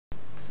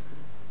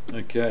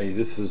Okay,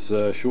 this is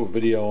a short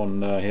video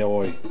on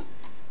how I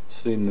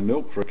steam the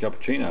milk for a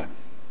cappuccino.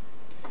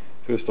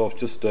 First off,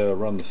 just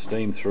run the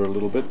steam through a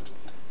little bit,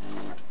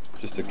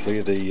 just to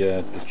clear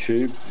the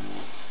tube,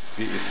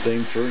 get your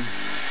steam through.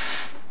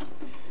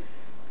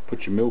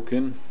 Put your milk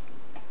in,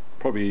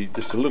 probably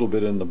just a little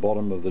bit in the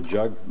bottom of the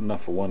jug,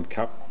 enough for 1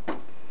 cup.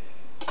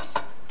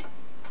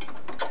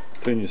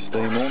 Turn your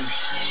steam on.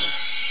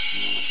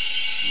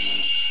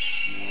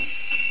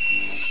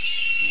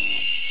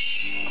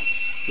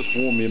 Just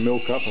warm your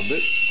milk up a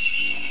bit.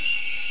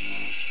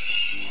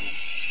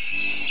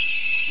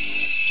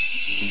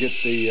 Get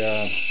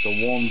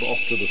the wand off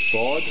to the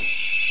side,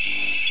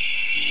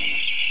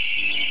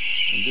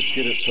 and just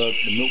get it so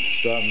the milk's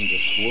starting to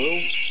swirl.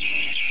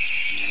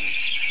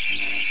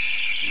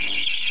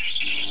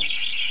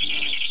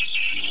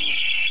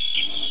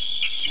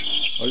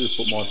 I just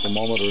put my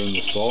thermometer in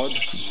the side.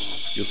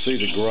 You'll see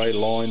the grey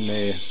line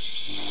there.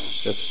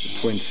 That's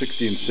between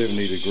 60 and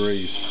 70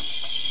 degrees.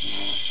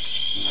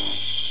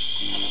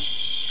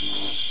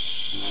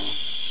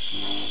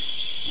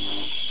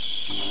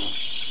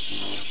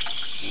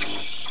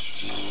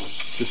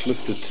 Just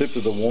lift the tip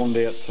of the wand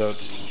out so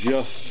it's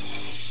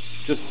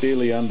just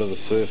barely under the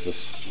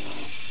surface.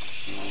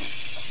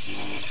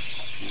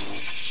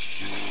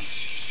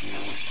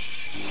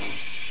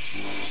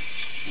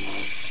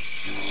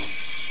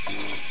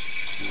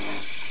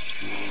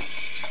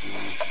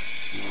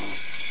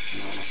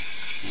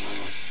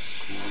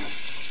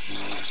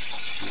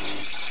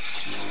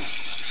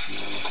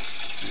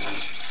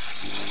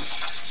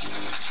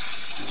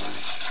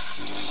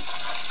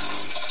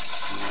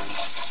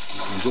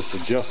 And just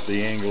adjust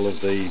the angle of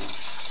the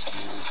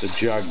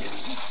jug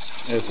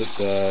as it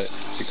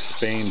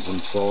expands in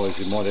size.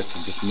 You might have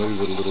to just move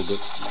it a little bit.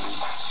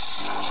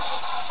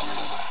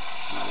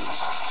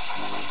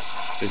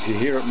 If you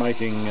hear it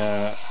making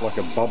like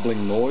a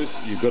bubbling noise,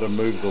 you've got to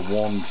move the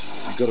wand,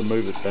 you've got to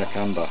move it back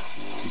under.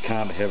 You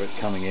can't have it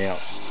coming out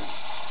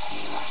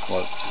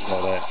like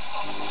that.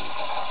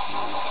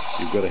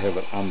 You've got to have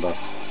it under.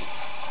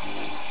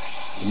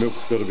 The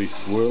milk's got to be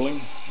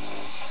swirling,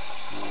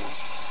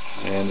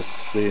 and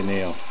it's there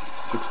now,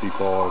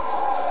 65.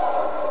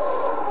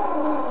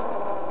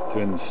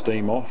 Turn the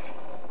steam off,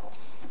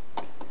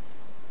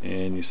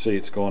 and you see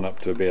it's gone up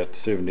to about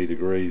 70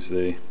 degrees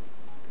there.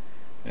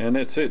 And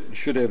that's it. You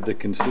should have the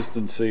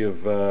consistency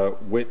of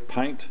wet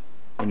paint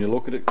when you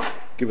look at it.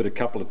 Give it a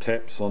couple of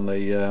taps on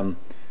the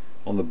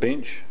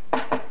bench,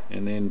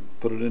 and then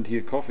put it into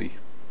your coffee.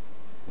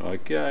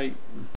 Okay.